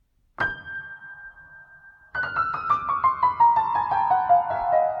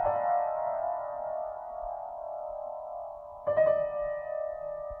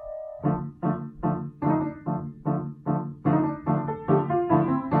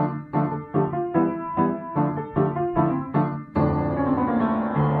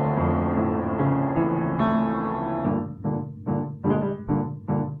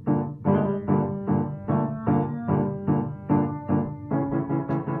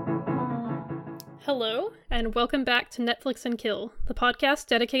Hello, and welcome back to Netflix and Kill, the podcast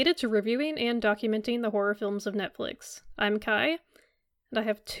dedicated to reviewing and documenting the horror films of Netflix. I'm Kai, and I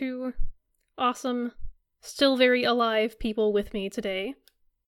have two awesome, still very alive people with me today.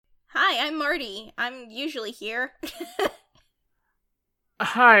 Hi, I'm Marty. I'm usually here.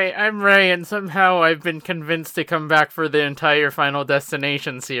 Hi, I'm Ray, and somehow I've been convinced to come back for the entire Final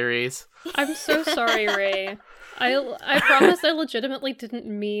Destination series. I'm so sorry, Ray. I promise I legitimately didn't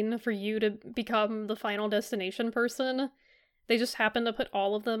mean for you to become the Final Destination person. They just happened to put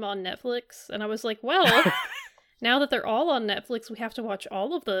all of them on Netflix, and I was like, well, now that they're all on Netflix, we have to watch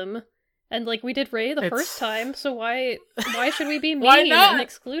all of them. And, we did Ray the first time, so why should we be mean and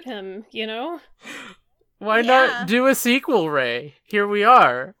exclude him, you know? Why not do a sequel, Ray? Here we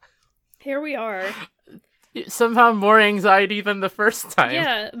are. Here we are. Somehow more anxiety than the first time.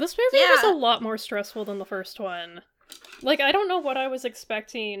 Yeah, this movie was a lot more stressful than the first one. I don't know what I was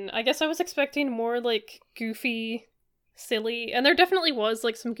expecting. I guess I was expecting more, goofy, silly, and there definitely was,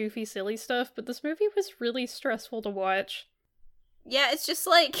 some goofy, silly stuff, but this movie was really stressful to watch. Yeah, it's just,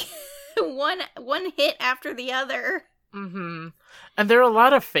 one hit after the other. Mm-hmm. And there are a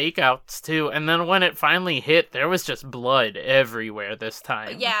lot of fake outs, too, and then when it finally hit, there was just blood everywhere this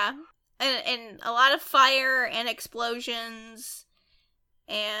time. Yeah. And a lot of fire and explosions,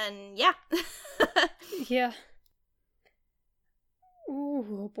 and yeah. Yeah.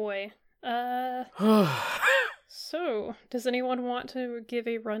 Ooh, boy. So, does anyone want to give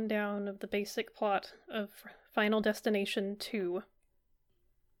a rundown of the basic plot of Final Destination 2?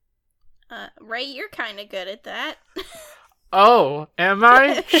 Ray, you're kind of good at that. Oh, am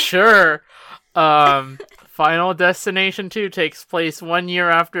I? Sure. Final Destination 2 takes place 1 year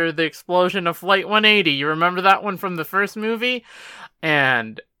after the explosion of Flight 180. You remember that one from the first movie?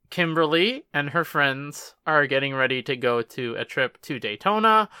 And Kimberly and her friends are getting ready to go to a trip to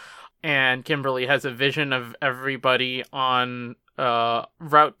Daytona. And Kimberly has a vision of everybody on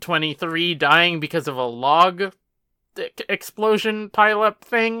Route 23 dying because of a log explosion pileup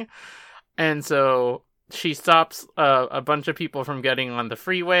thing. And so she stops a bunch of people from getting on the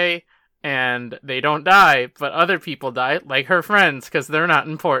freeway. And they don't die, but other people die, like her friends, because they're not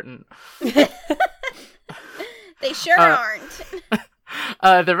important. They sure aren't.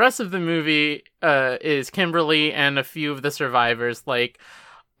 The rest of the movie is Kimberly and a few of the survivors, like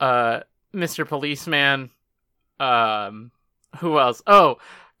Mr. Policeman. Who else? Oh,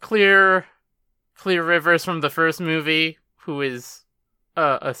 Clear Rivers from the first movie, who is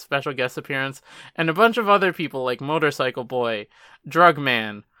a special guest appearance, and a bunch of other people like Motorcycle Boy, Drug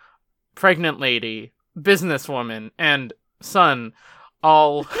Man, Pregnant Lady, Businesswoman, and Son,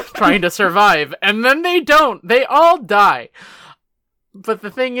 all trying to survive, and then they don't! They all die! But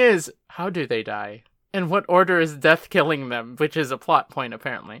the thing is, how do they die? In what order is death killing them? Which is a plot point,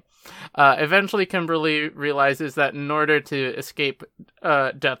 apparently. Eventually, Kimberly realizes that in order to escape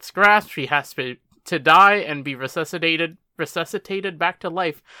death's grasp, she has to die and be resuscitated back to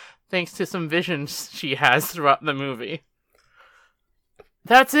life, thanks to some visions she has throughout the movie.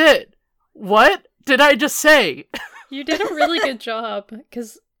 That's it! What did I just say? You did a really good job,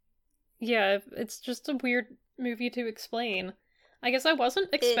 because, yeah, it's just a weird movie to explain. I guess I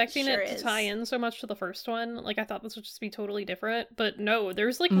wasn't expecting it to tie in so much to the first one. I thought this would just be totally different, but no,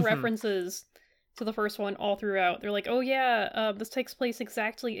 there's, references to the first one all throughout. They're like, oh yeah, this takes place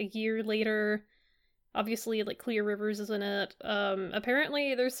exactly a year later. Obviously, Clear Rivers is in it.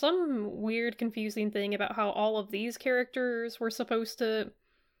 Apparently, there's some weird, confusing thing about how all of these characters were supposed to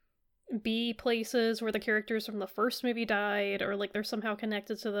be places where the characters from the first movie died, or they're somehow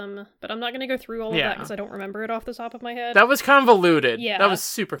connected to them. But I'm not going to go through all of that because I don't remember it off the top of my head. That was convoluted. Yeah. That was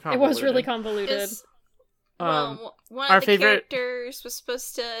super convoluted. It was really convoluted. Well, one of the characters was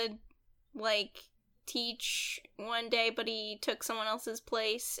supposed to, teach one day, but he took someone else's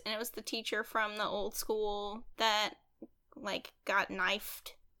place, and it was the teacher from the old school that, got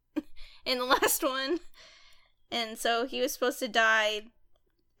knifed in the last one. And so he was supposed to die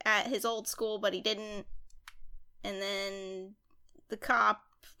at his old school, but he didn't. And then the cop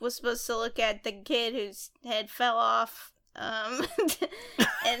was supposed to look at the kid whose head fell off. And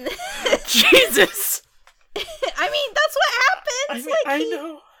Jesus! I mean, that's what happens. I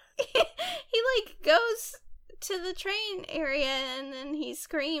know. He goes to the train area, and then he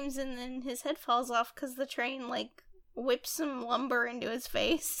screams, and then his head falls off because the train whips some lumber into his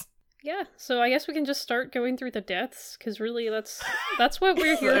face. Yeah, so I guess we can just start going through the deaths, because really that's what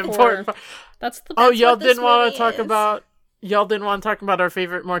we're here for. That's the. Oh, y'all didn't want to talk about. Y'all didn't want to talk about our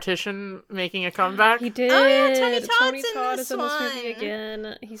favorite mortician making a comeback. He did. Oh yeah, Tony Todd is in this movie one.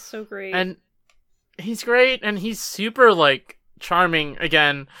 again. He's so great. And he's great, and he's super charming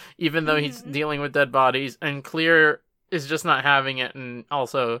again, even though he's dealing with dead bodies, and Clear is just not having it, and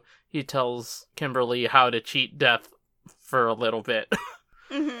also he tells Kimberly how to cheat death for a little bit.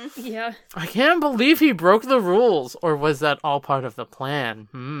 Yeah. I can't believe he broke the rules, or was that all part of the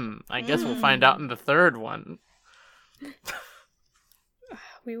plan? I guess we'll find out in the third one.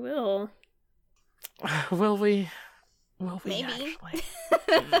 We will. Will we? Maybe. Actually?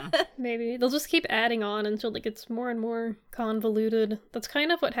 Maybe. They'll just keep adding on until it gets more and more convoluted. That's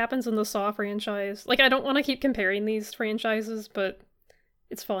kind of what happens in the Saw franchise. Like, I don't want to keep comparing these franchises, but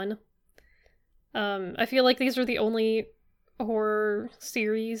it's fun. I feel like these are the only horror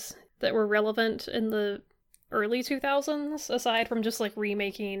series that were relevant in the early 2000s, aside from just, like,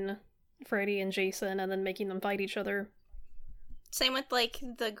 remaking Freddy and Jason and then making them fight each other. Same with, like,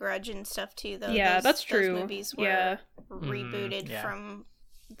 The Grudge and stuff, too, though. Yeah, that's true. Those movies were rebooted from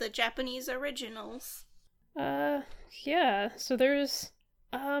the Japanese originals. Yeah. So there's...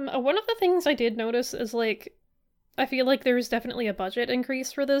 one of the things I did notice is, like, I feel like there's definitely a budget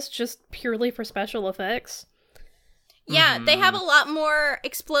increase for this, just purely for special effects. Yeah, they have a lot more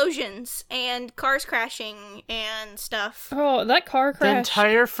explosions and cars crashing and stuff. Oh, that car crash... The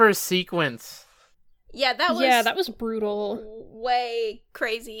entire first sequence... Yeah, that was brutal. Way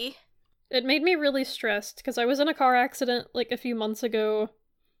crazy. It made me really stressed, because I was in a car accident, like, a few months ago,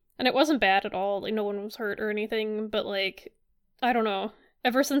 and it wasn't bad at all, like, no one was hurt or anything, but, like, I don't know.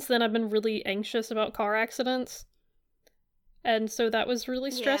 Ever since then, I've been really anxious about car accidents, and so that was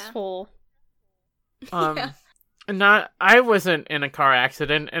really stressful. I wasn't in a car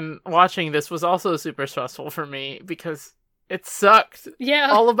accident, and watching this was also super stressful for me, because it sucked. Yeah.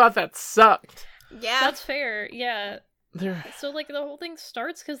 All about that sucked. Yeah. That's fair, yeah. So, like, the whole thing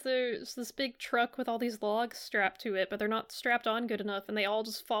starts because there's this big truck with all these logs strapped to it, but they're not strapped on good enough, and they all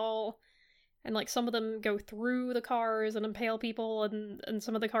just fall, and, like, some of them go through the cars and impale people, and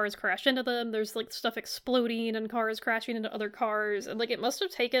some of the cars crash into them. There's, like, stuff exploding and cars crashing into other cars, and, like, it must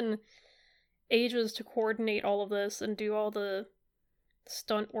have taken ages to coordinate all of this and do all the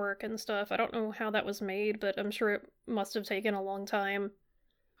stunt work and stuff. I don't know how that was made, but I'm sure it must have taken a long time.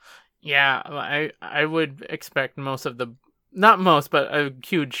 Yeah, I would expect not most, but a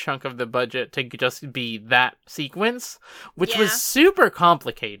huge chunk of the budget to just be that sequence, which was super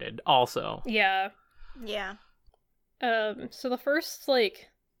complicated also. Yeah. Yeah. So the first,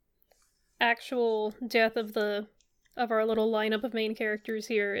 like, actual death of our little lineup of main characters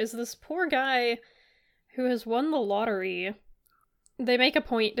here is this poor guy who has won the lottery. They make a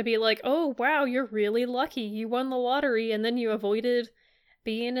point to be like, oh, wow, you're really lucky. You won the lottery, and then you avoided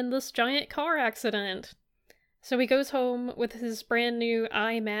being in this giant car accident. So he goes home with his brand new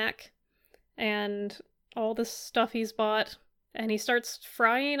iMac and all this stuff he's bought, and he starts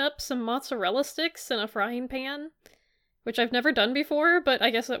frying up some mozzarella sticks in a frying pan, which I've never done before, but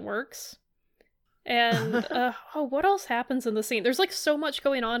I guess it works. And what else happens in the scene? There's, like, so much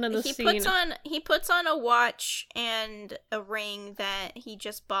going on in the scene. He puts on a watch and a ring that he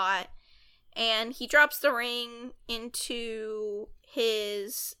just bought, and he drops the ring into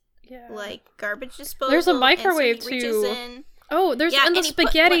his like garbage disposal. There's a microwave so too. Oh, there's and the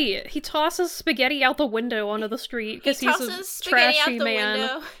spaghetti. He tosses spaghetti out the window onto the street because he's a trashy man.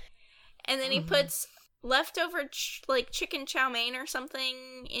 Window, and then he puts leftover chicken chow mein or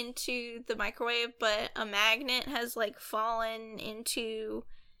something into the microwave, but a magnet has like fallen into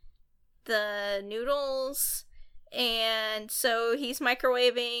the noodles. And so he's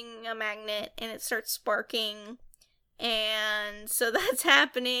microwaving a magnet and it starts sparking. And so that's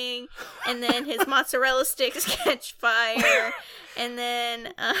happening. And then his mozzarella sticks catch fire. And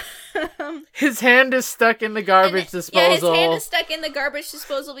then his hand is stuck in the garbage disposal. Yeah, his hand is stuck in the garbage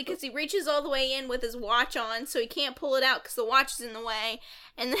disposal because he reaches all the way in with his watch on, so he can't pull it out because the watch is in the way.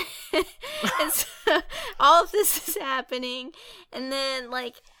 And then and so all of this is happening. And then,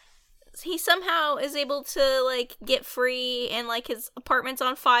 like, he somehow is able to, like, get free, and, like, his apartment's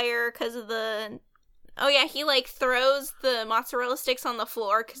on fire because of the... Oh, yeah, he, like, throws the mozzarella sticks on the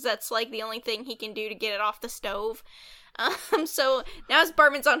floor because that's, like, the only thing he can do to get it off the stove. So now his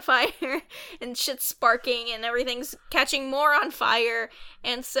apartment's on fire, and shit's sparking, and everything's catching more on fire,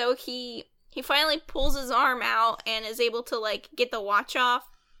 and so he finally pulls his arm out and is able to, like, get the watch off.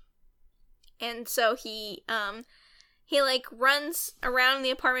 And so he like runs around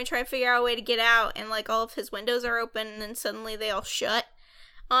the apartment trying to figure out a way to get out, and like all of his windows are open, and then suddenly they all shut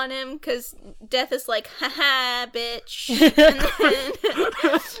on him because Death is like, haha, bitch.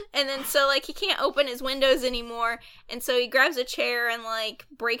 and then so like he can't open his windows anymore, and so he grabs a chair and like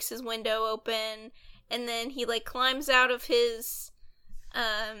breaks his window open, and then he like climbs out of his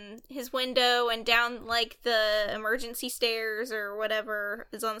his window and down like the emergency stairs or whatever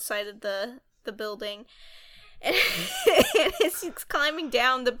is on the side of the building. And as he's climbing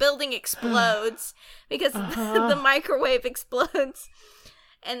down, the building explodes because the microwave explodes.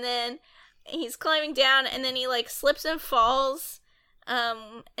 And then he's climbing down, and then he like slips and falls.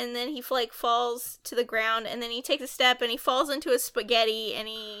 And then he like falls to the ground, and then he takes a step and he falls into a spaghetti, and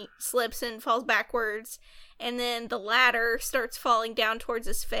he slips and falls backwards. And then the ladder starts falling down towards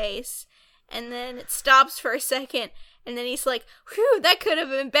his face, and then it stops for a second. And then he's like, whew, that could have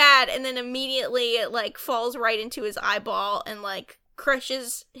been bad. And then immediately it, like, falls right into his eyeball and, like,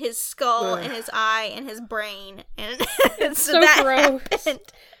 crushes his skull and his eye and his brain. And so that gross.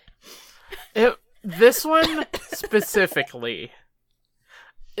 happened. This one, specifically,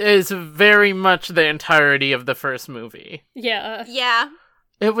 is very much the entirety of the first movie. Yeah. Yeah.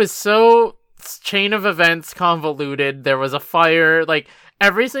 It was so chain of events convoluted. There was a fire, like...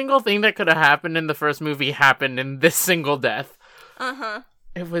 Every single thing that could have happened in the first movie happened in this single death. Uh-huh.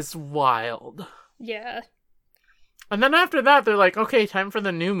 It was wild. Yeah. And then after that, they're like, okay, time for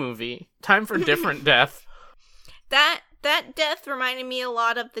the new movie. Time for different death. That death reminded me a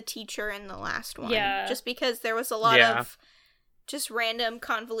lot of the teacher in the last one. Yeah. Just because there was a lot of just random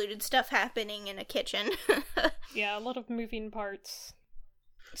convoluted stuff happening in a kitchen. Yeah, a lot of moving parts.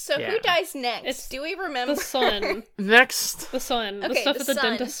 So who dies next? Do we remember? The son. Next. The son. Okay, the stuff the at the son.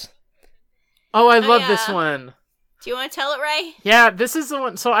 dentist. Oh, I love this one. Do you want to tell it, Ray? Yeah, this is the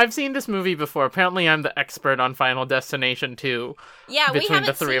one. So I've seen this movie before. Apparently, I'm the expert on Final Destination 2. Yeah, we haven't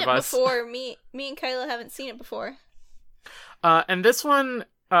the three seen of it us. before. Me and Kyla haven't seen it before. And this one,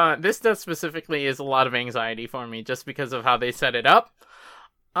 this death specifically is a lot of anxiety for me just because of how they set it up.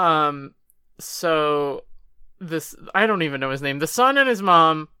 So this, I don't even know his name. The son and his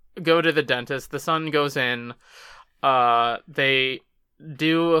mom go to the dentist. The son goes in. They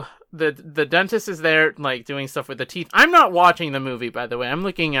do the dentist is there, like, doing stuff with the teeth. I'm not watching the movie, by the way. I'm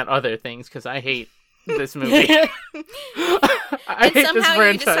looking at other things because I hate this movie. I hate somehow this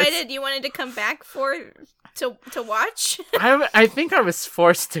franchise. You decided you wanted to come back to watch. I think I was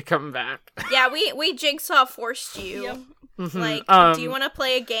forced to come back. Yeah, we Jigsaw forced you. Yep. Mm-hmm. Like, do you want to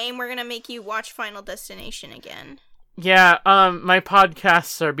play a game? We're gonna make you watch Final Destination again. Yeah, my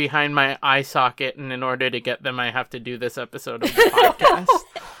podcasts are behind my eye socket, and in order to get them, I have to do this episode of the podcast.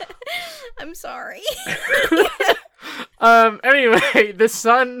 I'm sorry. Anyway, the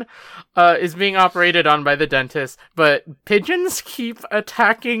son is being operated on by the dentist, but pigeons keep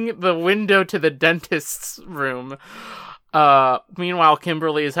attacking the window to the dentist's room. Meanwhile,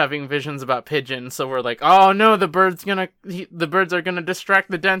 Kimberly is having visions about pigeons, so we're like, oh no, the birds are gonna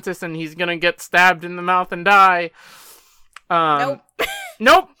distract the dentist, and he's gonna get stabbed in the mouth and die. Nope.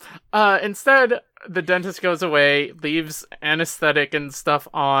 Nope. Instead, the dentist goes away, leaves anesthetic and stuff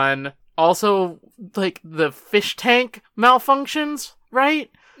on. Also, like, the fish tank malfunctions, right?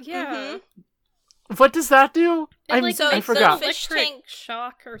 Yeah. Mm-hmm. What does that do? I forgot. The fish tank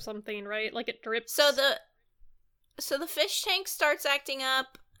shock or something, right? Like, it drips. So the fish tank starts acting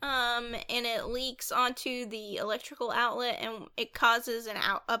up, and it leaks onto the electrical outlet, and it causes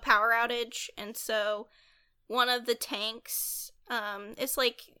a power outage. And so one of the tanks, it's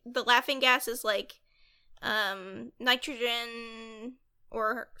like the laughing gas is like nitrogen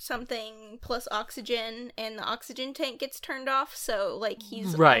or something plus oxygen, and the oxygen tank gets turned off. So like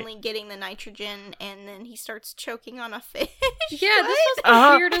he's only getting the nitrogen, and then he starts choking on a fish. Yeah, this was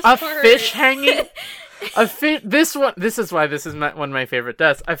the weirdest a part. Fish hanging. This is why this is one of my favorite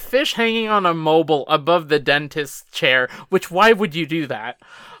deaths. A fish hanging on a mobile above the dentist's chair, which, why would you do that?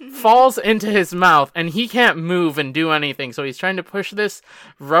 Falls into his mouth, and he can't move and do anything, so he's trying to push this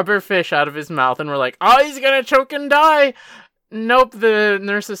rubber fish out of his mouth, and we're like, oh, he's gonna choke and die! Nope, the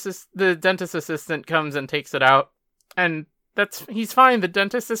dentist assistant comes and takes it out, and he's fine. The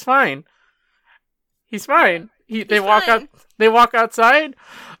dentist is fine. He's fine. They walk outside.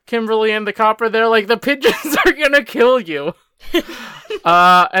 Kimberly and the cop are there like, the pigeons are gonna kill you.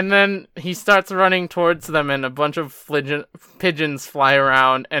 And then he starts running towards them, and a bunch of pigeons fly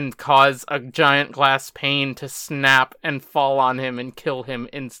around and cause a giant glass pane to snap and fall on him and kill him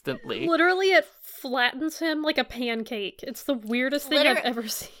instantly. Literally, it flattens him like a pancake. It's the weirdest thing I've ever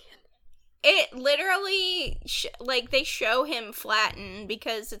seen. It literally, they show him flatten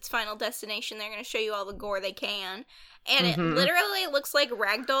because it's Final Destination. They're going to show you all the gore they can. And it literally looks like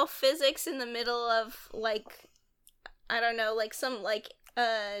ragdoll physics in the middle of, like, I don't know, like some, like,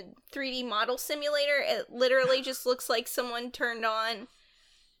 3D model simulator. It literally just looks like someone turned on,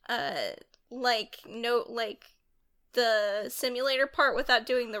 the simulator part without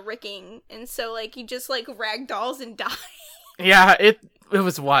doing the ricking. And so, like, he just, like, ragdolls and dies. Yeah, it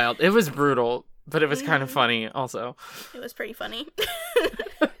was wild. It was brutal, but it was kind of funny also. It was pretty funny.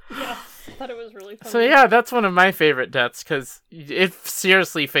 Yeah, I thought it was really funny. So yeah, that's one of my favorite deaths, because it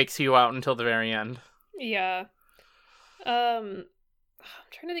seriously fakes you out until the very end. Yeah. I'm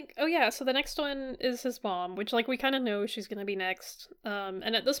trying to think. Oh yeah, so the next one is his mom, which like we kind of know she's gonna be next.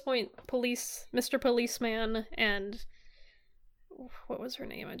 And at this point, Mr. Policeman, and what was her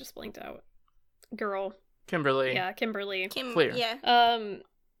name? I just blanked out. Girl. Kimberly. Yeah, Kimberly. Clear. Yeah.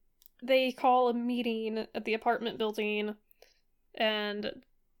 They call a meeting at the apartment building, and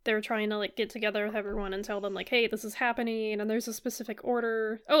they're trying to like get together with everyone and tell them like, hey, this is happening, and there's a specific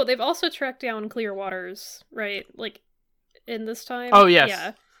order. Oh, they've also tracked down Clearwaters, right? Like in this time. Oh yes.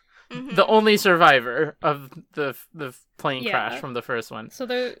 Yeah. Mm-hmm. The only survivor of the plane crash from the first one. So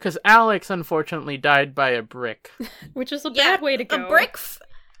they're because Alex unfortunately died by a brick, which is a bad way to go.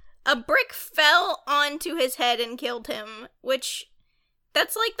 A brick fell onto his head and killed him, which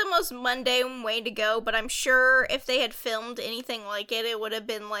that's like the most mundane way to go, but I'm sure if they had filmed anything like it, it would have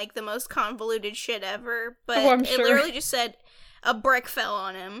been like the most convoluted shit ever. But it literally just said a brick fell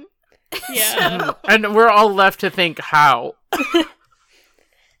on him. Yeah. And we're all left to think how.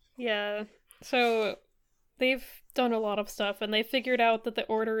 Yeah. So they've done a lot of stuff, and they figured out that the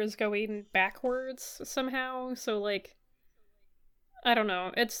order is going backwards somehow. So like, I don't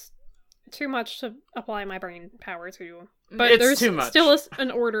know. It's too much to apply my brain power to. But it's there's too much. Still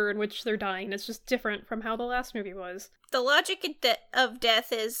an order in which they're dying. It's just different from how the last movie was. The logic of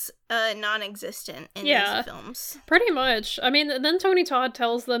death is non-existent in these films. Pretty much. I mean, then Tony Todd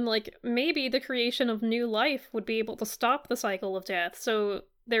tells them, like, maybe the creation of new life would be able to stop the cycle of death. So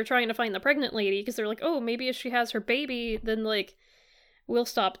they're trying to find the pregnant lady, because they're like, oh, maybe if she has her baby, then, like, we'll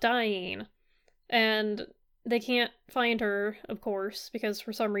stop dying. And they can't find her, of course, because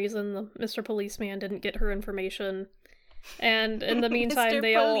for some reason the Mr. Policeman didn't get her information. And in the meantime,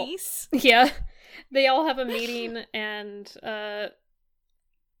 they all have a meeting, and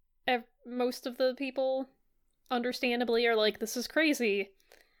most of the people, understandably, are like, "This is crazy,"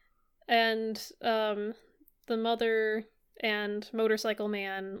 and the mother and Motorcycle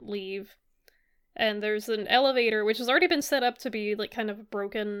Man leave, and there's an elevator which has already been set up to be like kind of a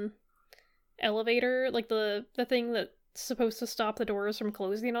broken elevator, like the thing that's supposed to stop the doors from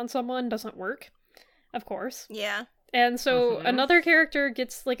closing on someone doesn't work, of course. Yeah. And so another character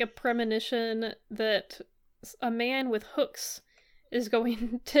gets like a premonition that a man with hooks is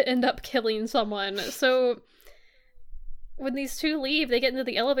going to end up killing someone. So when these two leave, they get into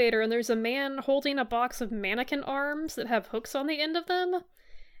the elevator, and there's a man holding a box of mannequin arms that have hooks on the end of them.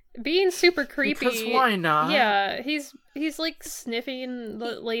 Being super creepy. Because why not? Yeah, he's like sniffing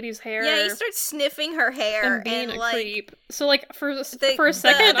the lady's hair. Yeah, he starts sniffing her hair and being a like, creep. So like for a second,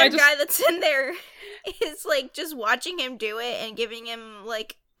 the other guy that's in there is like just watching him do it and giving him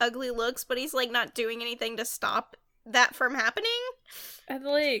like ugly looks, but he's like not doing anything to stop that from happening. And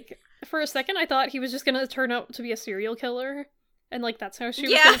like for a second, I thought he was just gonna turn out to be a serial killer. And, like, that's how she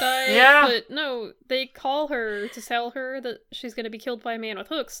was gonna die. Yeah. But no, they call her to tell her that she's gonna be killed by a man with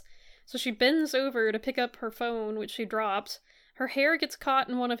hooks. So she bends over to pick up her phone, which she dropped. Her hair gets caught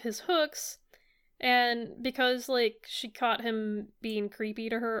in one of his hooks. And because, like, she caught him being creepy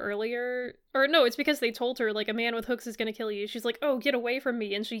to her earlier... Or no, it's because they told her, like, a man with hooks is gonna kill you. She's like, oh, get away from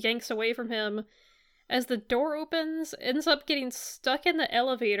me. And she yanks away from him. As the door opens, ends up getting stuck in the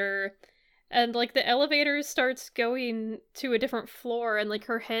elevator... And, like, the elevator starts going to a different floor, and, like,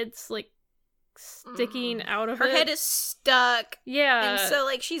 her head's, like, sticking out of her it. Her head is stuck. Yeah. And so,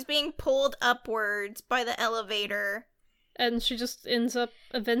 like, she's being pulled upwards by the elevator. And she just ends up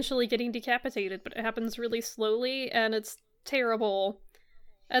eventually getting decapitated, but it happens really slowly, and it's terrible.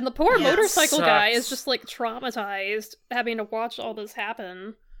 And the poor motorcycle guy is just, like, traumatized, having to watch all this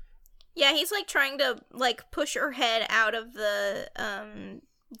happen. Yeah, he's, like, trying to, like, push her head out of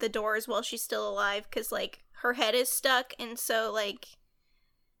the doors while she's still alive, because like her head is stuck, and so like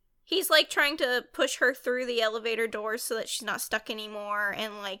he's like trying to push her through the elevator doors so that she's not stuck anymore,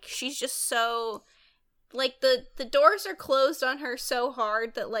 and like she's just so like the doors are closed on her so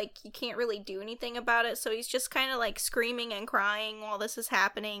hard that like you can't really do anything about it, so he's just kind of like screaming and crying while this is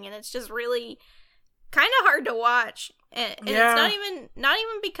happening, and it's just really kind of hard to watch. And it's not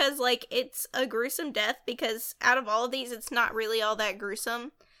even because like it's a gruesome death, because out of all of these it's not really all that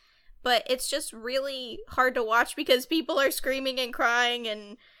gruesome, but it's just really hard to watch because people are screaming and crying,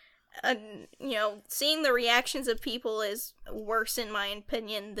 and you know, seeing the reactions of people is worse in my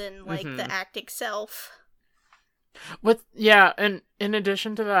opinion than like the act itself. And in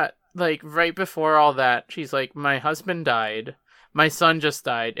addition to that, like right before all that, she's like, my husband died, my son just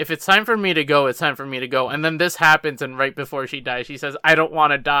died. If it's time for me to go, it's time for me to go. And then this happens, and right before she dies, she says, I don't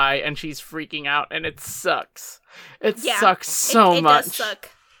want to die, and she's freaking out, and it sucks. It sucks so much. It does suck.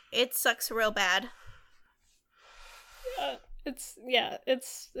 It sucks real bad. It's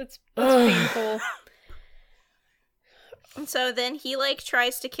painful. So then he, like,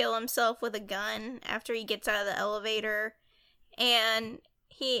 tries to kill himself with a gun after he gets out of the elevator, and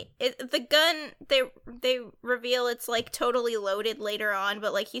the gun, they reveal it's, like, totally loaded later on,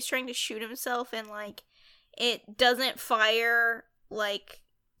 but, like, he's trying to shoot himself, and, like, it doesn't fire, like,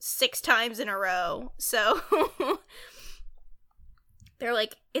 6 times in a row, so they're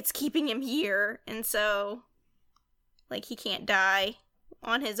like, it's keeping him here, and so, like, he can't die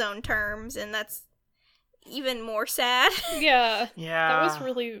on his own terms, and that's even more sad. Yeah. That was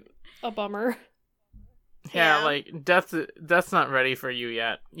really a bummer. Yeah, like, death's not ready for you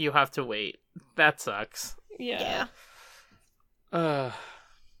yet. You have to wait. That sucks. Yeah. Who's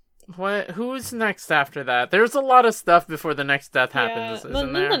next after that? There's a lot of stuff before the next death happens,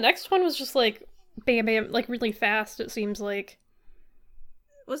 isn't there? The next one was just, like, bam, bam, like, really fast, it seems like.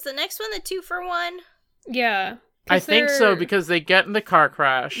 Was the next one the 2-for-1? Yeah. I think so, because they get in the car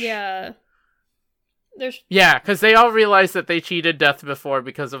crash. Yeah. Yeah, because they all realize that they cheated death before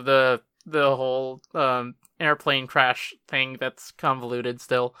because of the whole airplane crash thing that's convoluted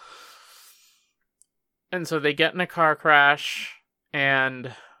still. And so they get in a car crash,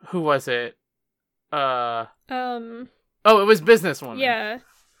 and who was it? Oh, it was Businesswoman. Yeah.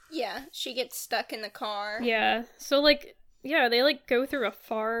 Yeah, she gets stuck in the car. Yeah. So, like, yeah, they, like, go through a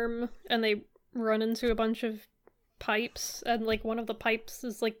farm, and they run into a bunch of pipes, and, like, one of the pipes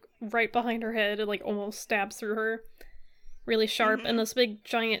is, like, right behind her head and, like, almost stabs through her really sharp, and this big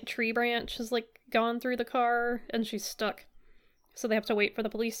giant tree branch has, like, gone through the car, and she's stuck. So they have to wait for the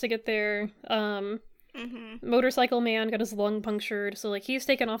police to get there. Motorcycle man got his lung punctured, so, like, he's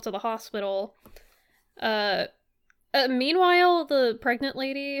taken off to the hospital. Meanwhile, the pregnant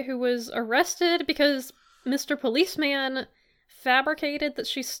lady who was arrested because Mr. Policeman fabricated that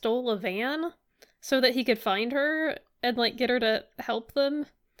she stole a van so that he could find her and, like, get her to help them.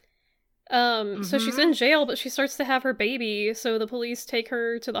 So she's in jail, but she starts to have her baby, so the police take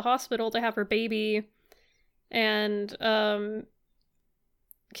her to the hospital to have her baby, and,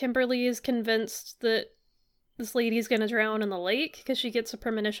 Kimberly is convinced that this lady's gonna drown in the lake, because she gets a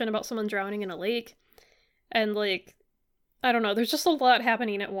premonition about someone drowning in a lake, and, like, I don't know, there's just a lot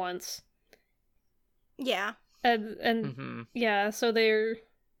happening at once. Yeah. And yeah, so they've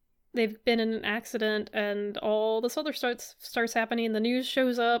been in an accident, and all this other starts happening, the news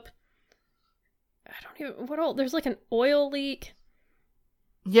shows up. There's, like, an oil leak.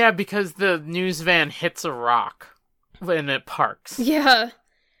 Yeah, because the news van hits a rock when it parks. Yeah.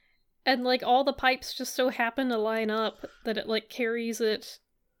 And, like, all the pipes just so happen to line up that it, like, carries it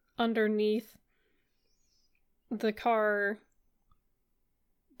underneath the car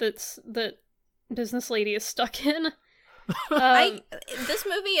that business lady is stuck in. This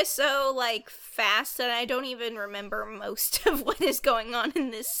movie is so, like, fast that I don't even remember most of what is going on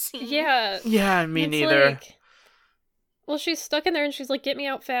in this scene. Yeah, me neither. Like, well, she's stuck in there and she's like, get me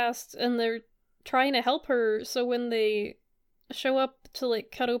out fast, and they're trying to help her, so when they show up to,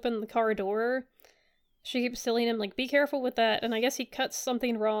 like, cut open the car door, she keeps telling him, like, be careful with that, and I guess he cuts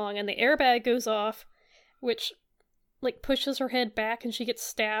something wrong, and the airbag goes off, which, like, pushes her head back, and she gets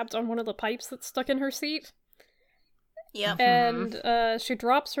stabbed on one of the pipes that's stuck in her seat. Yep. And she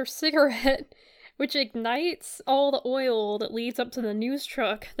drops her cigarette, which ignites all the oil that leads up to the news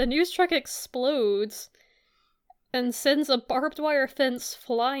truck. The news truck explodes and sends a barbed wire fence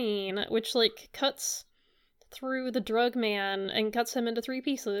flying, which, like, cuts through the drug man and cuts him into 3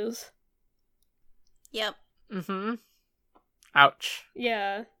 pieces. Yep. Ouch.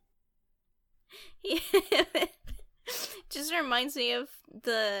 Yeah. Just reminds me of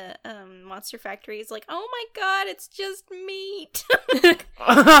the Monster Factory. It's like, oh my god, it's just meat.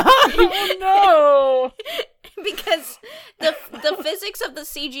 Oh no! Because the physics of the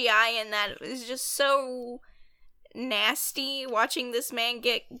CGI in that is just so nasty, watching this man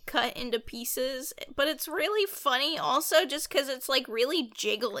get cut into pieces. But it's really funny also, just because it's, like, really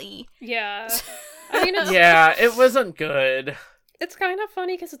jiggly. Yeah. I mean, yeah, it wasn't good. It's kind of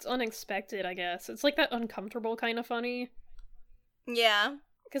funny because it's unexpected, I guess. It's, like, that uncomfortable kind of funny. Yeah.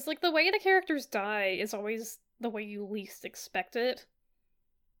 Because, like, the way the characters die is always the way you least expect it.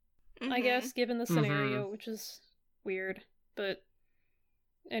 I guess, given the scenario, which is weird. But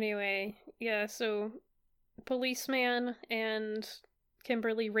anyway, yeah, so policeman and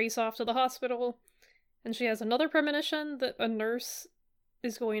Kimberly race off to the hospital, and she has another premonition that a nurse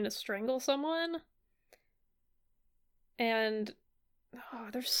is going to strangle someone. And Oh,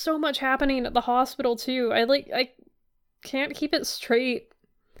 there's so much happening at the hospital too. I can't keep it straight.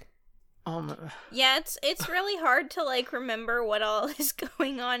 Yeah, it's really hard to like remember what all is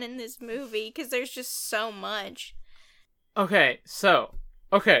going on in this movie because there's just so much. Okay, so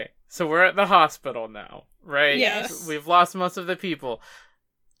we're at the hospital now, right? Yes. We've lost most of the people.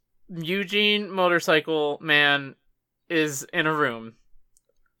 Eugene Motorcycle Man is in a room.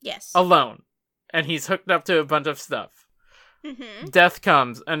 Yes. Alone. And he's hooked up to a bunch of stuff. Mm-hmm. Death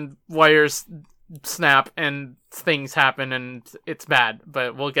comes and wires snap and things happen and it's bad,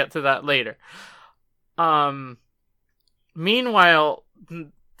 but we'll get to that later. Meanwhile,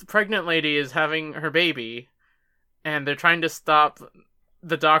 the pregnant lady is having her baby and they're trying to stop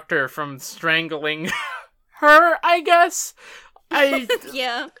the doctor from strangling her, I guess.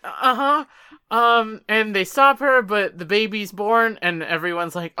 Yeah. And they stop her, but the baby's born and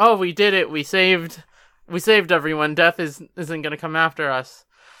everyone's like, "Oh, we did it. We saved everyone. Death isn't going to come after us."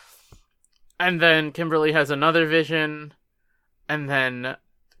 And then Kimberly has another vision, and then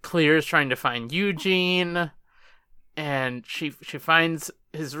Clear's trying to find Eugene, and she finds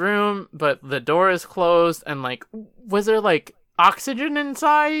his room, but the door is closed, and like, was there like oxygen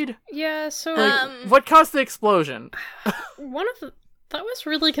inside? Yeah, so what caused the explosion? That was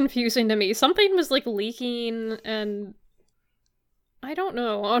really confusing to me. Something was like leaking, and I don't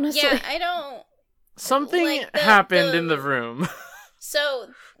know, honestly. Yeah, I don't. Something like happened in the room. So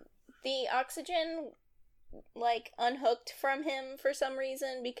the oxygen like unhooked from him for some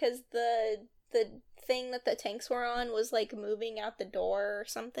reason because the thing that the tanks were on was like moving out the door or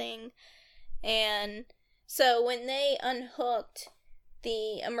something. And so when they unhooked,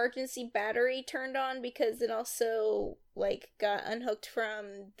 the emergency battery turned on because it also like got unhooked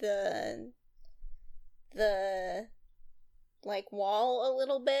from the like wall a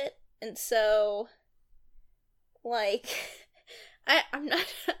little bit. And so like I'm not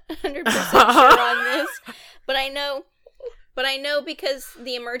 100% sure on this, but I know because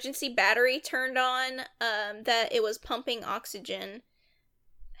the emergency battery turned on, that it was pumping oxygen.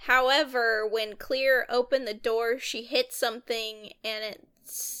 However, when Clear opened the door, she hit something, and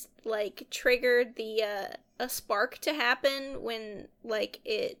it's like triggered a spark to happen when like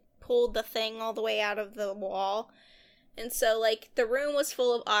it pulled the thing all the way out of the wall. And so, like, the room was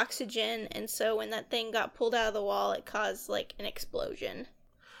full of oxygen, and so when that thing got pulled out of the wall, it caused, like, an explosion.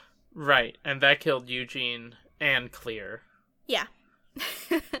 Right, and that killed Eugene and Clear. Yeah.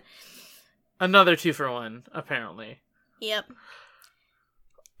 Another 2-for-1, apparently. Yep.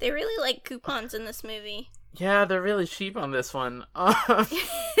 They really like coupons in this movie. Yeah, they're really cheap on this one.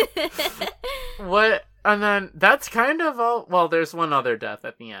 What? And then, that's kind of all... Well, there's one other death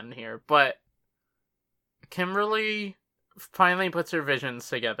at the end here, but Kimberly finally puts her visions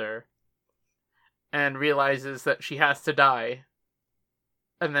together and realizes that she has to die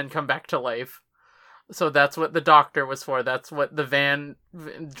and then come back to life. So that's what the doctor was for. That's what the van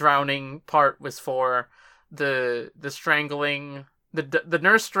drowning part was for. The strangling, the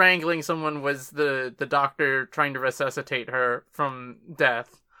nurse strangling someone was the doctor trying to resuscitate her from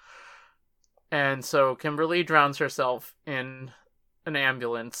death. And so Kimberly drowns herself in an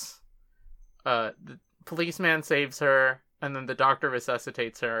ambulance. The policeman saves her, and then the doctor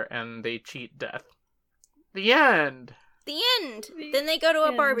resuscitates her, and they cheat death. The end! The end! Then they go to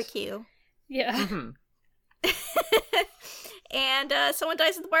a barbecue. Yeah. Mm-hmm. And someone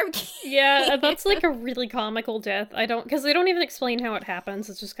dies at the barbecue. Yeah, that's like a really comical death. Because they don't even explain how it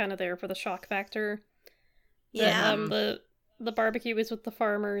happens. It's just kind of there for the shock factor. Yeah. The barbecue is with the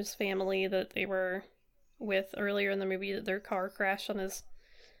farmer's family that they were with earlier in the movie. Their car crashed on his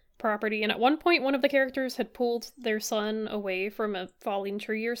property, and at one point one of the characters had pulled their son away from a falling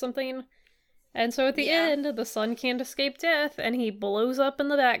tree or something. And so at the end, the son can't escape death, and he blows up in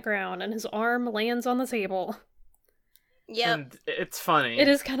the background, and his arm lands on the table. Yep. And it's funny. It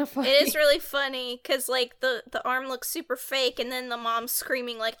is kind of funny. It is really funny, because, like, the arm looks super fake, and then the mom's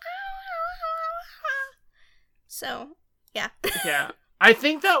screaming, like, so, yeah. Yeah. I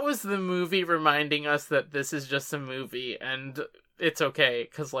think that was the movie reminding us that this is just a movie, and it's okay,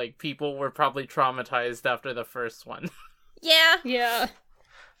 because, like, people were probably traumatized after the first one. Yeah. Yeah.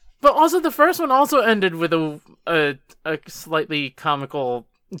 But also, the first one also ended with a slightly comical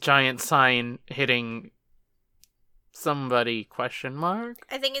giant sign hitting somebody, question mark?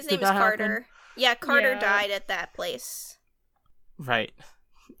 I think his name is Carter. Happen? Yeah, Carter died at that place. Right.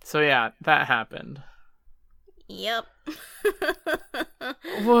 So yeah, that happened. Yep.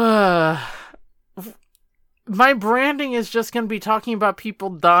 My branding is just going to be talking about people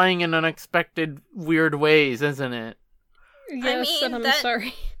dying in unexpected, weird ways, isn't it? Yes, and I'm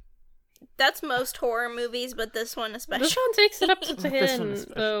sorry. that's most horror movies, but this one especially. This one takes it up to 10,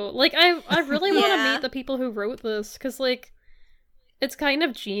 though. Like, I really want to meet the people who wrote this, because, like, it's kind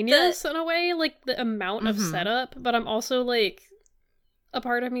of genius in a way, like, the amount of setup, but I'm also, like, a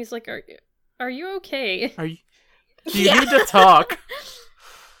part of me is like, are you okay? Do you need to talk?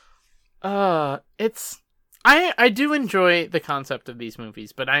 I do enjoy the concept of these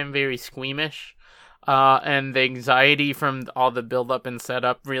movies, but I'm very squeamish. And the anxiety from all the build-up and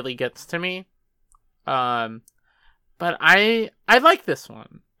setup really gets to me. But I like this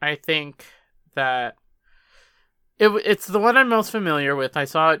one. I think that it's the one I'm most familiar with. I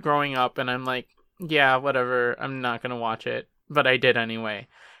saw it growing up, and I'm like, yeah, whatever, I'm not gonna watch it. But I did anyway.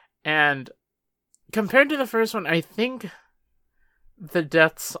 And compared to the first one, I think the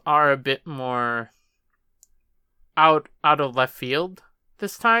deaths are a bit more out of left field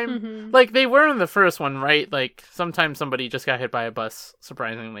this time. Like, they were in the first one, right? Like, sometimes somebody just got hit by a bus,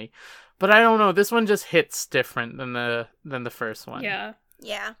 surprisingly. But I don't know, this one just hits different than the first one. Yeah.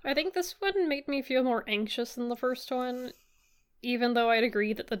 Yeah. I think this one made me feel more anxious than the first one, even though I'd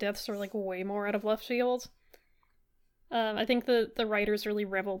agree that the deaths are, like, way more out of left field. I think the writers really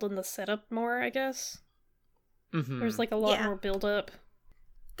reveled in the setup more, I guess. There's, like, a lot more build-up.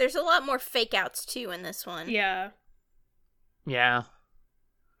 There's a lot more fake-outs, too, in this one. Yeah. Yeah.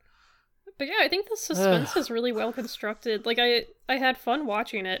 But yeah, I think the suspense is really well constructed. Like, I had fun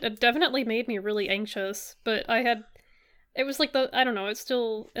watching it. It definitely made me really anxious, but it was like I don't know, it's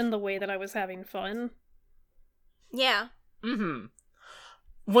still in the way that I was having fun. Yeah.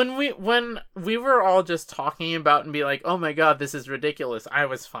 When we were all just talking about and be like, oh my god, this is ridiculous, I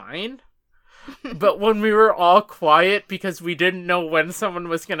was fine. But when we were all quiet because we didn't know when someone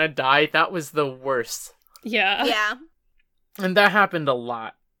was gonna die, that was the worst. Yeah. Yeah. And that happened a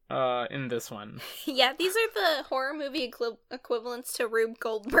lot in this one. Yeah, these are the horror movie equivalents to Rube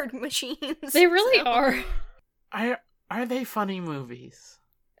Goldberg machines. They really are. Are they funny movies?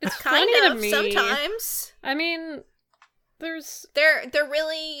 It's kind funny of to me. sometimes. I mean, they're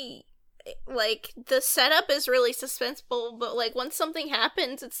really, like, the setup is really suspenseful, but, like, once something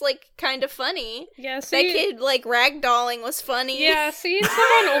happens, it's, like, kind of funny. Yeah, see, that kid, like, ragdolling was funny. Yeah, seeing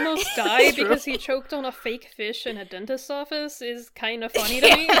someone almost die because he choked on a fake fish in a dentist's office is kind of funny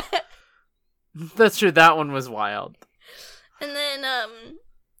to me. That's true, that one was wild. And then,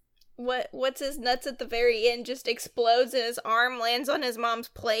 what's his nuts at the very end just explodes and his arm lands on his mom's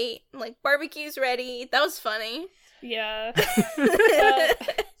plate. Like, barbecue's ready. That was funny. Yeah.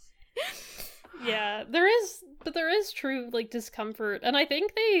 Yeah, there is true, like, discomfort, and I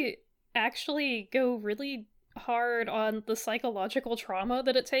think they actually go really hard on the psychological trauma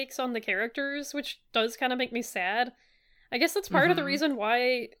that it takes on the characters, which does kind of make me sad. I guess that's part of the reason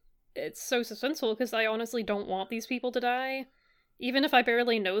why it's so suspenseful, because I honestly don't want these people to die. Even if I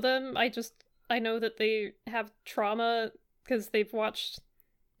barely know them, I know that they have trauma because they've watched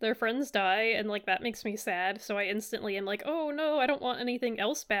their friends die, and, like, that makes me sad, so I instantly am like, oh no, I don't want anything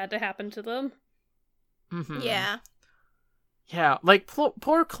else bad to happen to them. Yeah. Yeah, like,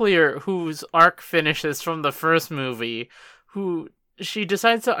 poor Clear, whose arc finishes from the first movie, who she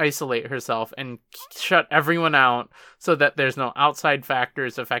decides to isolate herself and shut everyone out so that there's no outside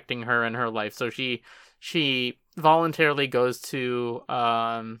factors affecting her and her life. So she voluntarily goes to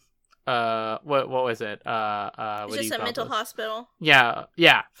what was it? It's just a mental hospital.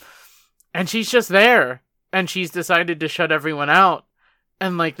 Yeah. And she's just there, and she's decided to shut everyone out.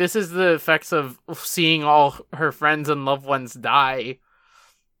 And, like, this is the effects of seeing all her friends and loved ones die.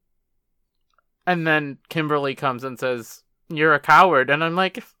 And then Kimberly comes and says, you're a coward. And I'm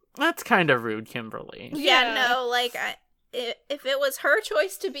like, that's kind of rude, Kimberly. Yeah, no, like, if it was her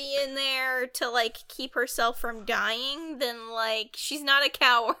choice to be in there to, like, keep herself from dying, then, like, she's not a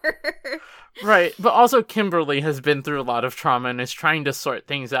coward. Right, but also Kimberly has been through a lot of trauma and is trying to sort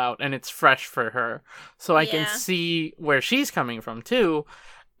things out, and it's fresh for her. So I can see where she's coming from, too.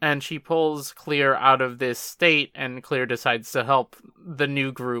 And she pulls Clear out of this state, and Clear decides to help the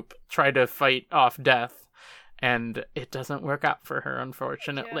new group try to fight off death. And it doesn't work out for her,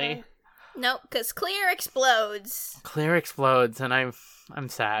 unfortunately. Yeah. Nope, because Clear explodes. Clear explodes, and I'm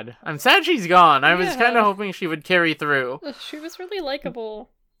sad. I'm sad she's gone. I was kind of hoping she would carry through. She was really likable.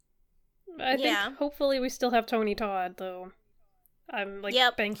 I think hopefully we still have Tony Todd, though. I'm, like,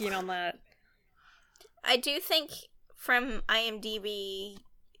 banking on that. I do think from IMDb,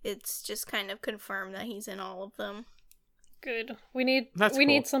 it's just kind of confirmed that he's in all of them. Good. We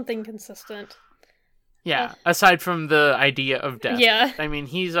need something consistent. Yeah, aside from the idea of death. Yeah. I mean,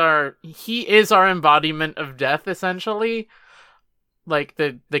 he is our embodiment of death, essentially. Like,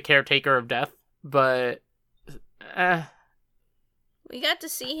 the caretaker of death, but... We got to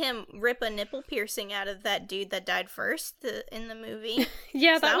see him rip a nipple piercing out of that dude that died first in the movie.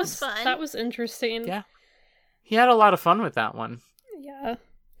 Yeah, so that was fun. That was interesting. Yeah. He had a lot of fun with that one. Yeah.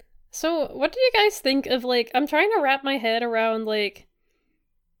 So, what do you guys think of, like, I'm trying to wrap my head around, like,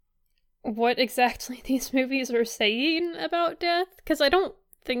 what exactly these movies are saying about death? Because I don't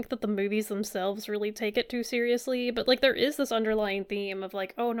think that the movies themselves really take it too seriously, but, like, there is this underlying theme of,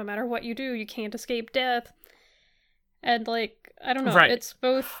 like, oh, no matter what you do, you can't escape death. And, like, I don't know, right. It's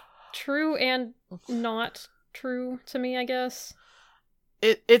both true and not true to me, I guess.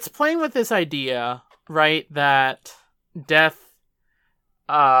 It's playing with this idea, right, that death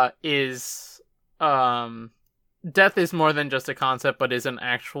is more than just a concept, but is an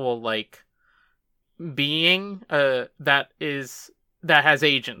actual, like, being that has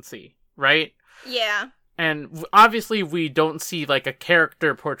agency, right? Yeah. And obviously we don't see, like, a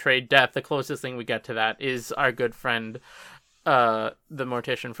character portray death. The closest thing we get to that is our good friend, the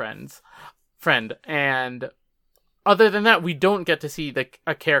Mortician friend. And other than that, we don't get to see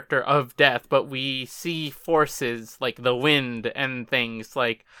a character of death, but we see forces like the wind and things,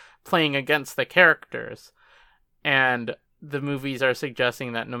 like, playing against the characters. And the movies are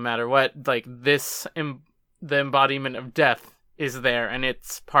suggesting that no matter what, like, the embodiment of death is there, and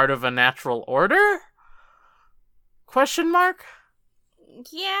it's part of a natural order? Question mark?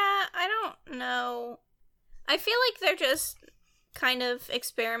 Yeah, I don't know. I feel like they're just kind of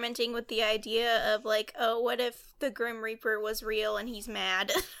experimenting with the idea of, like, oh, what if the Grim Reaper was real and he's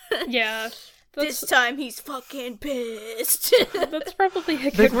mad? Yeah. This time he's fucking pissed. That's probably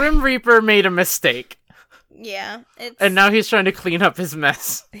a good... The Grim Reaper made a mistake. Yeah. And now he's trying to clean up his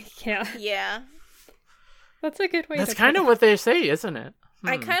mess. Yeah. Yeah. That's a good way That's to kind of what they say, isn't it?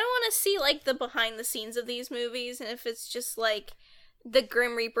 I kind of want to see, like, the behind the scenes of these movies, and if it's just, like, the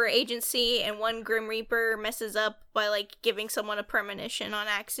Grim Reaper agency, and one Grim Reaper messes up by, like, giving someone a premonition on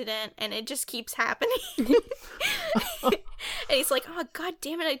accident, and it just keeps happening. And he's like, oh, god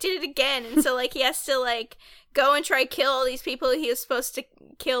damn it, I did it again. And so, like, he has to, like, go and try kill all these people he was supposed to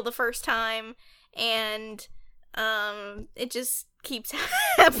kill the first time, and, it just keeps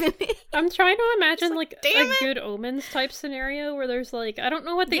happening. I'm trying to imagine, like damn a it. Good Omens type scenario where there's, like, I don't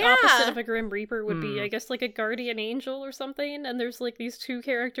know what the opposite of a Grim Reaper would be. I guess, like, a guardian angel or something, and there's, like, these two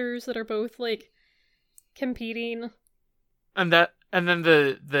characters that are both, like, competing. And then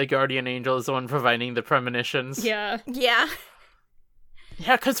the guardian angel is the one providing the premonitions. Yeah. Yeah.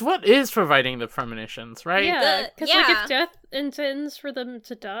 Yeah, because what is providing the premonitions, right? Yeah, because, yeah. like, if death intends for them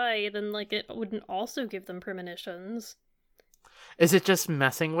to die, then, like, it wouldn't also give them premonitions. Is it just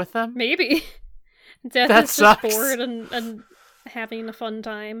messing with them? Maybe. Death That is sucks. just bored and having a fun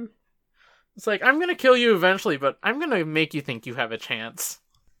time. It's like, I'm gonna kill you eventually, but I'm gonna make you think you have a chance.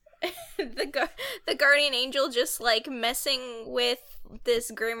 The guardian angel just, like, messing with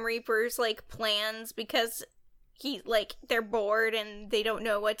this Grim Reaper's, like, plans because they're bored and they don't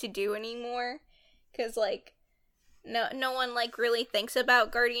know what to do anymore. Because, like, no one, like, really thinks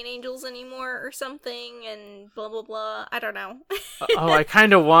about guardian angels anymore or something, and blah blah blah. I don't know. Oh, I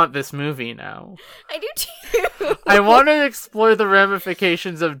kind of want this movie now. I do too. I want to explore the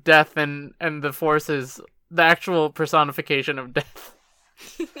ramifications of death and the forces, the actual personification of death.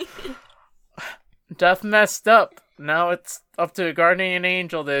 Death messed up. Now it's up to a guardian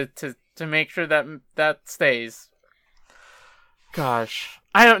angel to make sure that stays. Gosh.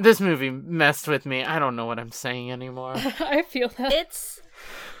 This movie messed with me. I don't know what I'm saying anymore. I feel that.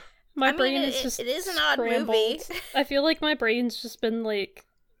 My brain is just it is an odd scrambled. movie. I feel like my brain's just been, like,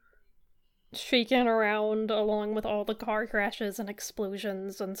 shaking around along with all the car crashes and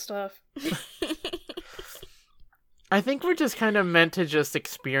explosions and stuff. I think we're just kind of meant to just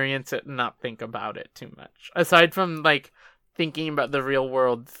experience it and not think about it too much. Aside from, like, thinking about the real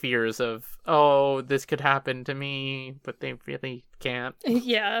world fears of, oh, this could happen to me, but they really can't.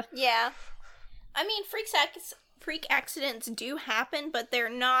 Yeah. Yeah. I mean, freak accidents do happen, but they're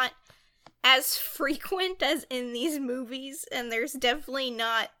not as frequent as in these movies, and there's definitely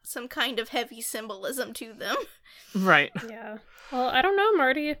not some kind of heavy symbolism to them. Right. Yeah. Well, I don't know,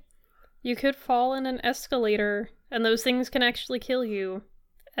 Marty. You could fall in an escalator, and those things can actually kill you.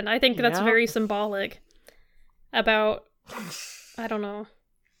 And I think that's very symbolic about, I don't know,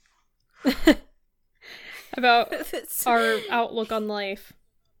 about our outlook on life.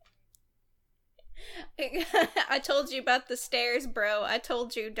 I told you about the stairs, bro. I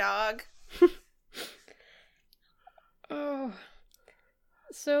told you, dog. Oh.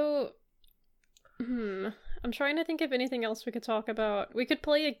 So, I'm trying to think of anything else we could talk about. We could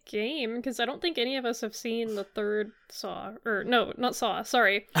play a game, because I don't think any of us have seen the third Saw. Or, no, not Saw,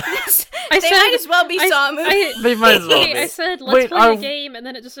 sorry. Might as well be Saw movies. They might as well be. I said, let's play a game, and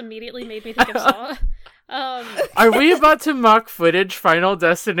then it just immediately made me think of Saw. Are we about to mock footage Final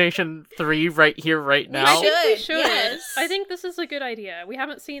Destination 3 right here, right now? We should. Yes. I think this is a good idea. We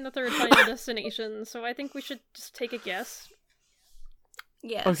haven't seen the third Final Destination, so I think we should just take a guess.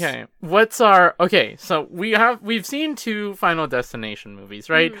 Yes. Okay, so we've seen 2 Final Destination movies,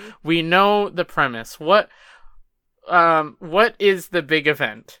 right? Mm-hmm. We know the premise. What is the big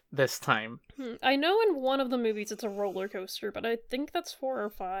event this time? I know in one of the movies it's a roller coaster, but I think that's 4 or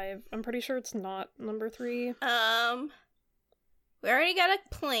 5. I'm pretty sure it's not number 3. We already got a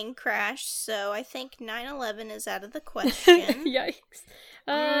plane crash, so I think 9/11 is out of the question. Yikes.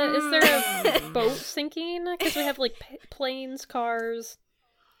 Is there a boat sinking? Because we have, like, planes, cars,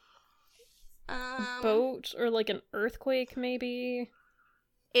 boat, or, like, an earthquake, maybe?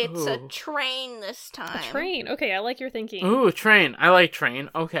 It's a train this time. A train. Okay, I like your thinking. Ooh, train. I like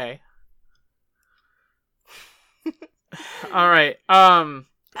train. Okay. All right. I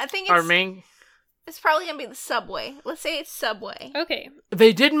think it's probably gonna be the subway. Let's say it's subway. Okay.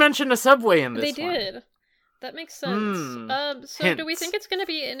 They did mention a subway in this They did. That makes sense. So hints. do we think it's gonna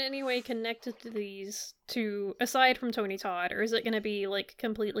be in any way connected to these two, aside from Tony Todd, or is it gonna be, like,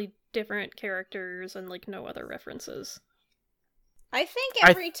 completely different characters and, like, no other references? I think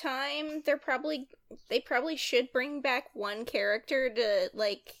every time they probably should bring back one character to,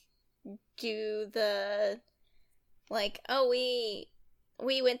 like, do the, like, oh, we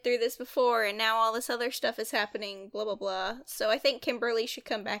went through this before and now all this other stuff is happening, blah blah blah. So I think Kimberly should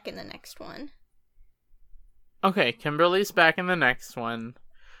come back in the next one. Okay, Kimberly's back in the next one.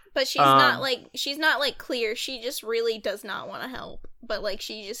 But she's not like clear. She just really does not want to help. But, like,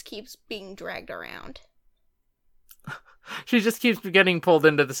 she just keeps being dragged around. She just keeps getting pulled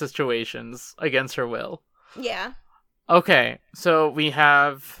into the situations against her will. Yeah. Okay, so we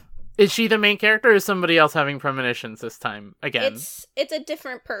have... Is she the main character, or is somebody else having premonitions this time again? It's a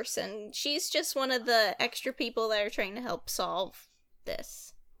different person. She's just one of the extra people that are trying to help solve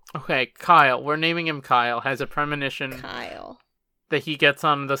this. Okay, Kyle. We're naming him Kyle. Has a premonition Kyle. that he gets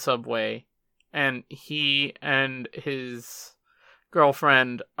on the subway, and he and his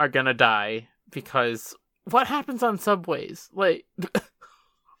girlfriend are gonna die because... What happens on subways? Like...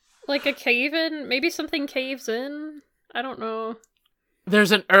 Like a cave-in? Maybe something caves in? I don't know.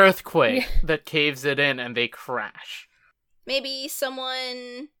 There's an earthquake that caves it in and they crash. Maybe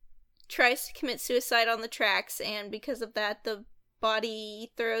someone tries to commit suicide on the tracks, and because of that, the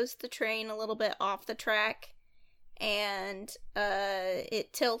body throws the train a little bit off the track, and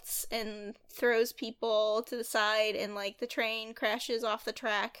it tilts and throws people to the side, and, like, the train crashes off the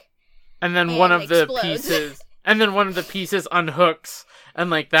track. And then one of the pieces... And then one of the pieces unhooks, and,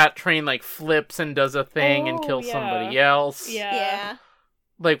 like, that train, like, flips and does a thing and kills somebody else. Yeah.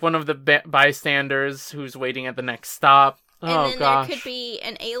 Like, one of the bystanders who's waiting at the next stop. And then there could be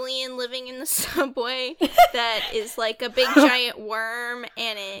an alien living in the subway that is, like, a big giant worm,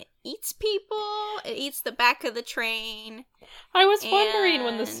 and it eats people. It eats the back of the train. I was wondering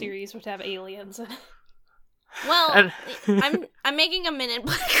when this series would have aliens in it. Well, I'm making a Men in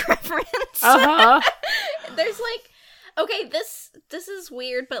Black reference. There's, like, okay, this is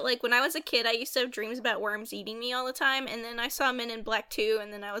weird, but, like, when I was a kid, I used to have dreams about worms eating me all the time, and then I saw Men in Black 2,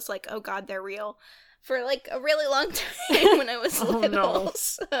 and then I was like, oh god, they're real. For, like, a really long time when I was little. No.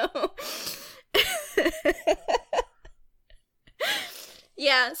 So...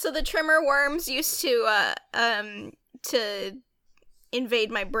 Yeah, so the Tremor worms used to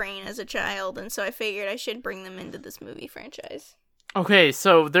invade my brain as a child, and so I figured I should bring them into this movie franchise. Okay,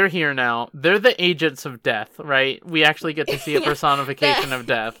 so they're here now. They're the agents of death, right? We actually get to see a personification of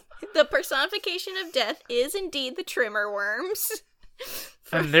death. The personification of death is indeed the Tremor worms.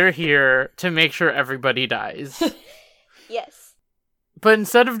 And they're here to make sure everybody dies. Yes. But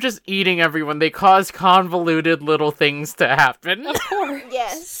instead of just eating everyone, they cause convoluted little things to happen. Of course.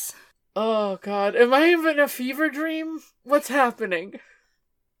 Yes. Oh god, am I even a fever dream? What's happening?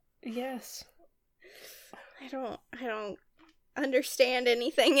 Yes. I don't understand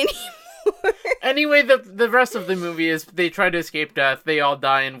anything anymore. Anyway, the rest of the movie is they try to escape death. They all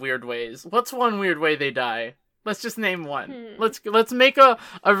die in weird ways. What's one weird way they die? Let's just name one. Let's make a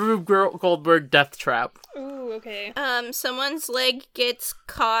Rube Goldberg death trap. Ooh, okay. Someone's leg gets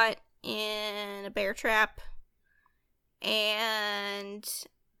caught in a bear trap, and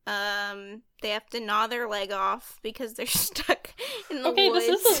they have to gnaw their leg off because they're stuck in the woods. Okay, this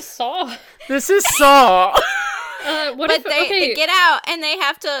isn't Saw. This is Saw. They get out and they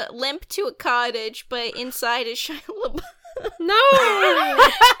have to limp to a cottage, but inside is Shia LaBeouf. No!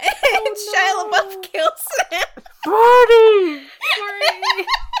 And Shia LaBeouf kills him. Marty!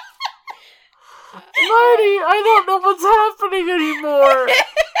 Marty, I don't know what's happening anymore.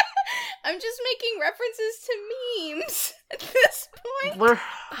 I'm just making references to memes at this point.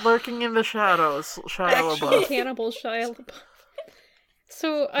 Lurking in the shadows, Shia LaBeouf. Cannibal Shia LaBeouf.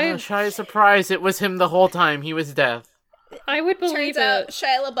 So Shia's surprised it was him the whole time. He was deaf. I would believe Turns out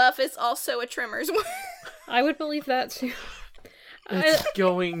Shia LaBeouf is also a Tremors. I would believe that too. It's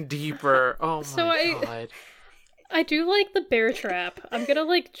going deeper. Oh my god. I do like the bear trap. I'm gonna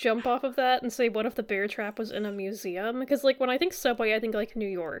jump off of that and say, what if the bear trap was in a museum? Because when I think subway, I think New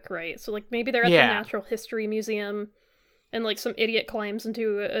York, right? So maybe they're at the Natural History Museum, and some idiot climbs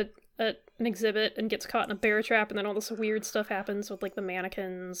into an exhibit and gets caught in a bear trap, and then all this weird stuff happens with the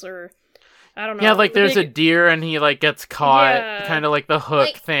mannequins, or I don't know. Yeah, there's a deer and he gets caught, kind of like the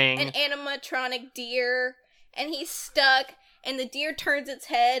Hook thing. An animatronic deer, and he's stuck. And the deer turns its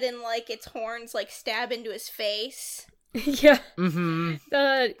head and, its horns, stab into his face. Yeah. Mm-hmm.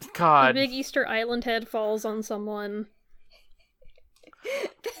 The big Easter Island head falls on someone.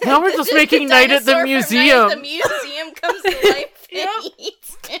 Now we're just making Night at the Museum. The museum comes to life and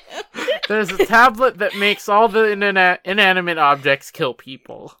eats him. There's a tablet that makes all the inanimate objects kill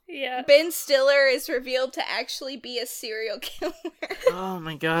people. Yeah. Ben Stiller is revealed to actually be a serial killer. Oh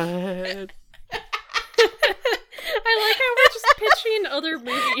my god. I like how we're just pitching other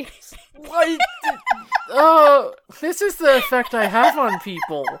movies. Oh, this is the effect I have on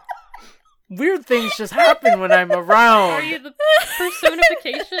people. Weird things just happen when I'm around. Are you the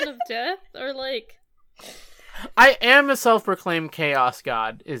personification of death? Or I am a self-proclaimed chaos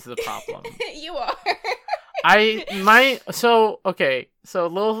god, is the problem. You are. So a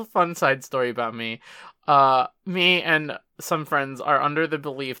little fun side story about me. Me and some friends are under the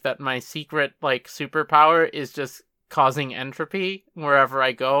belief that my secret, superpower is just causing entropy wherever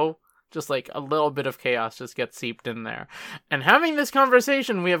I go. Just, a little bit of chaos just gets seeped in there. And having this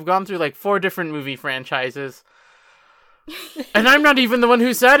conversation, we have gone through, 4 different movie franchises. And I'm not even the one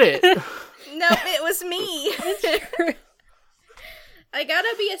who said it. No, it was me. I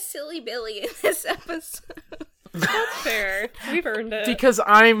gotta be a silly Billy in this episode. That's fair. We've earned it. Because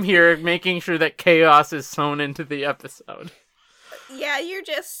I'm here making sure that chaos is sewn into the episode. Yeah, you're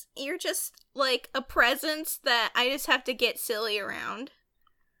just a presence that I just have to get silly around.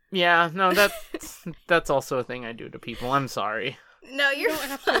 Yeah, no, that's also a thing I do to people. I'm sorry. No, you don't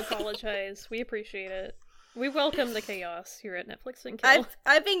have to apologize. We appreciate it. We welcome the chaos here at Netflix and Kill.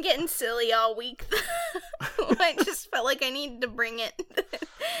 I've been getting silly all week. I just felt like I needed to bring it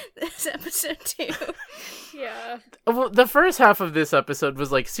this episode too. Yeah. Well, the first half of this episode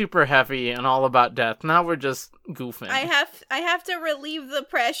was super heavy and all about death. Now we're just goofing. I have to relieve the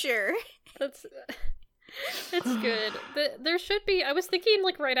pressure. It's good. There should be. I was thinking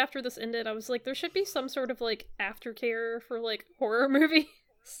right after this ended, I was there should be some sort of aftercare for horror movies.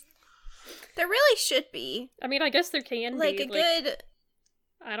 There really should be. I mean, I guess there can be. A good...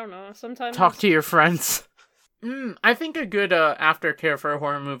 I don't know, sometimes... Talk to your friends. I think a good aftercare for a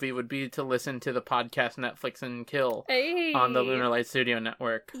horror movie would be to listen to the podcast Netflix and Kill on the Lunar Light Studio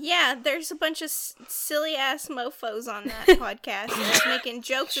Network. Yeah, there's a bunch of silly-ass mofos on that podcast just making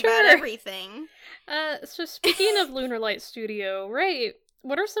jokes about everything. So speaking of Lunar Light Studio, right,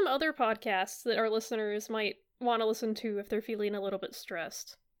 what are some other podcasts that our listeners might want to listen to if they're feeling a little bit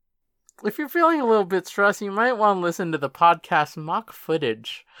stressed? If you're feeling a little bit stressed, you might want to listen to the podcast Mock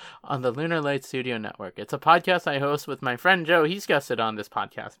Footage on the Lunar Light Studio Network. It's a podcast I host with my friend Joe. He's guested on this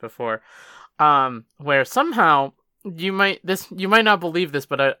podcast before, where somehow you might not believe this,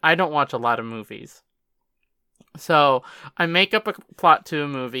 but I don't watch a lot of movies. So I make up a plot to a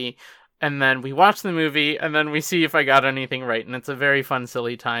movie, and then we watch the movie, and then we see if I got anything right. And it's a very fun,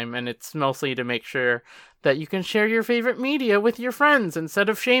 silly time, and it's mostly to make sure that you can share your favorite media with your friends instead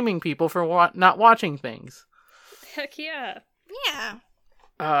of shaming people for not watching things. Heck yeah.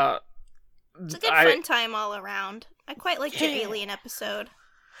 Yeah. It's a good fun time all around. I quite like the Alien episode.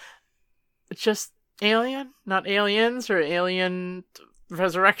 It's just Alien? Not Aliens or Alien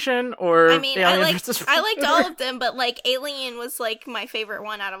Resurrection or I mean, Alien I liked all of them, but Alien was my favorite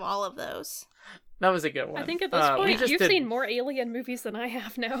one out of all of those. That was a good one. I think at this point you've seen more Alien movies than I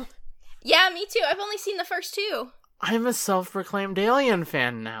have now. Yeah, me too. I've only seen the first 2. I'm a self-proclaimed Alien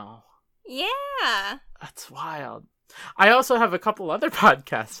fan now. Yeah. That's wild. I also have a couple other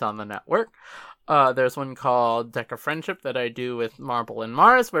podcasts on the network. There's one called Deck of Friendship that I do with Marble and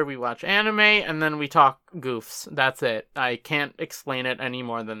Mars, where we watch anime, and then we talk goofs. That's it. I can't explain it any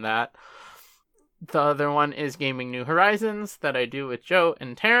more than that. The other one is Gaming New Horizons that I do with Joe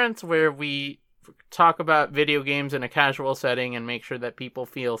and Terrence, where we talk about video games in a casual setting and make sure that people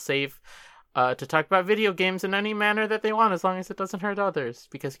feel safe to talk about video games in any manner that they want, as long as it doesn't hurt others,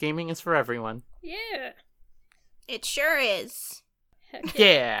 because gaming is for everyone. Yeah. It sure is. Heck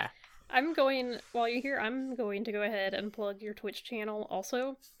yeah. While you're here, I'm going to go ahead and plug your Twitch channel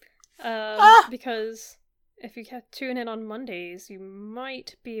also. Because if you tune in on Mondays, you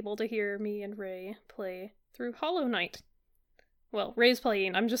might be able to hear me and Ray play through Hollow Knight. Well, Ray's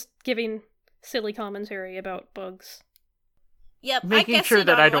playing. I'm just giving silly commentary about bugs. Yep, Making I guess sure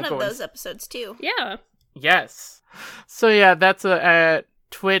that I don't one go of those episodes too. Yeah. Yes. So yeah, that's at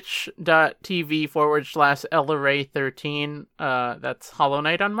twitch.tv/EllaRay13. That's Hollow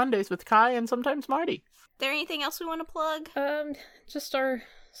Knight on Mondays with Kai and sometimes Marty. Is there anything else we want to plug? Just our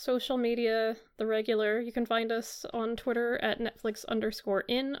social media, the regular. You can find us on Twitter at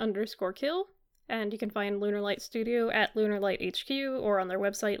Netflix_in_kill. And you can find Lunar Light Studio at LunarLightHQ or on their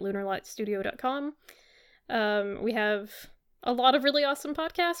website, lunarlightstudio.com. We have a lot of really awesome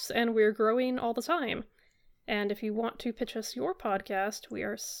podcasts, and we're growing all the time. And if you want to pitch us your podcast, we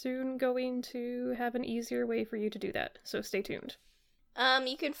are soon going to have an easier way for you to do that. So stay tuned.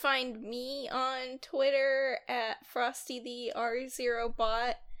 You can find me on Twitter at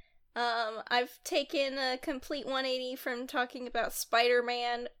FrostyTheR0Bot. I've taken a complete 180 from talking about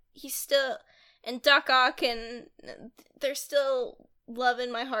Spider-Man. And Doc Ock, and they're still love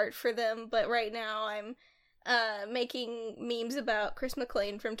in my heart for them, but right now I'm making memes about Chris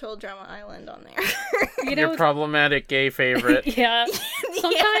McClane from Total Drama Island on there. Your problematic gay favorite. Yeah.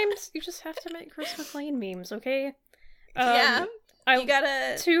 Sometimes you just have to make Chris McClane memes, okay? Yeah. You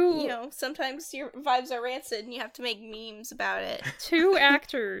gotta, sometimes your vibes are rancid and you have to make memes about it. 2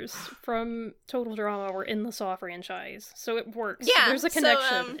 actors from Total Drama were in the Saw franchise, so it works. Yeah. There's a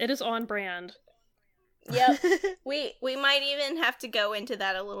connection. It is on brand. Yep. we might even have to go into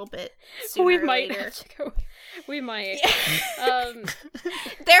that a little bit sooner or later. Have to go. We might. Yeah.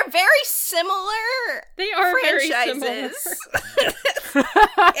 They're very similar. They are franchises. Very similar.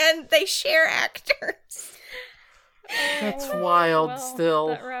 And they share actors. That's wild still.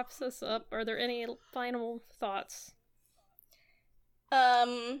 That wraps us up. Are there any final thoughts?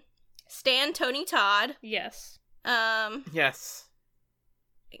 Stan Tony Todd. Yes. Yes.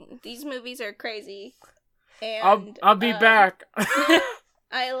 These movies are crazy. And I'll be back.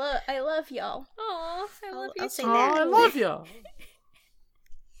 I love y'all. Aw, I love you. I'll say that. I love y'all.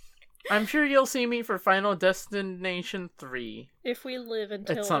 I'm sure you'll see me for Final Destination 3. If we live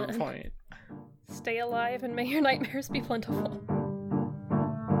until at some point. Stay alive and may your nightmares be plentiful.